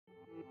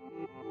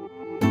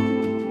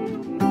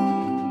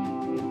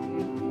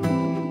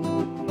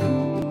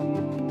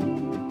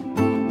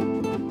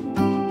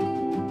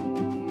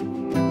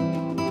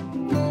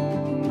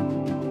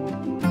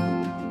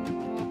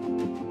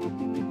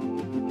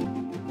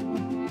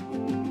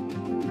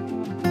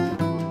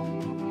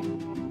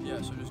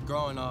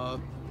growing up,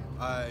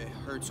 I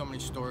heard so many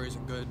stories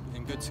and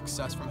good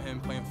success from him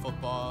playing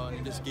football, and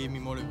it just gave me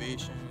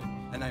motivation.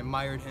 And I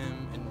admired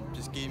him and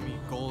just gave me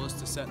goals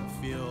to set in the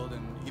field,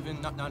 and even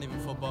not even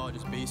football,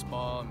 just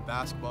baseball and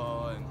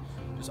basketball and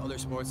just other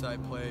sports that I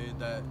played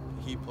that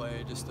he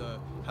played, just to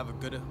have a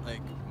good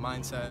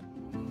mindset.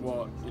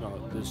 Well, you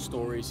know, the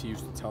stories he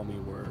used to tell me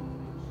were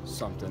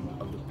something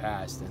of the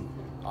past, and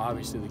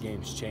obviously the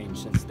game's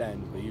changed since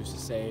then, but he used to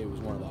say it was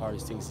one of the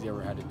hardest things he's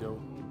ever had to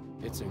do.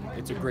 It's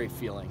a great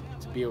feeling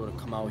to be able to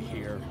come out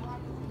here,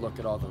 look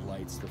at all the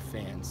lights, the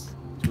fans,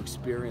 to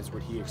experience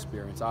what he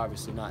experienced,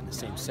 obviously not in the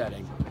same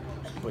setting,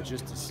 but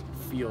just to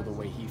feel the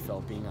way he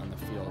felt being on the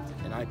field.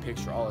 And I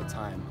picture all the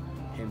time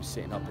him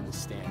sitting up in the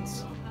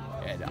stands.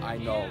 And I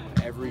know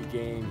every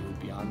game he would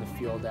be on the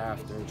field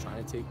after,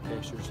 trying to take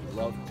pictures. He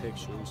loved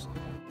pictures.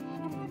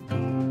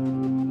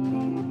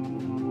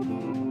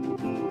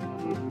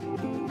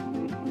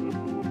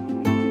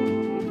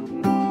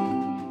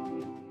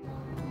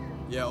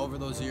 Yeah, over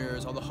those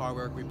years, all the hard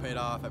work we paid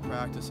off at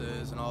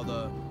practices and all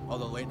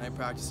the late night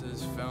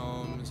practices,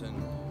 films,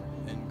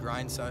 and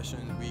grind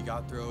sessions, we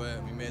got through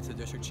it. We made it to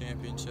district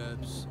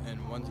championships and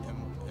won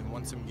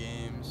some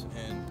games,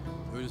 and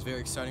it was very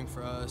exciting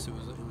for us. It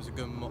was a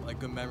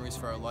good memories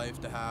for our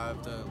life to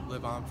have to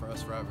live on for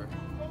us forever.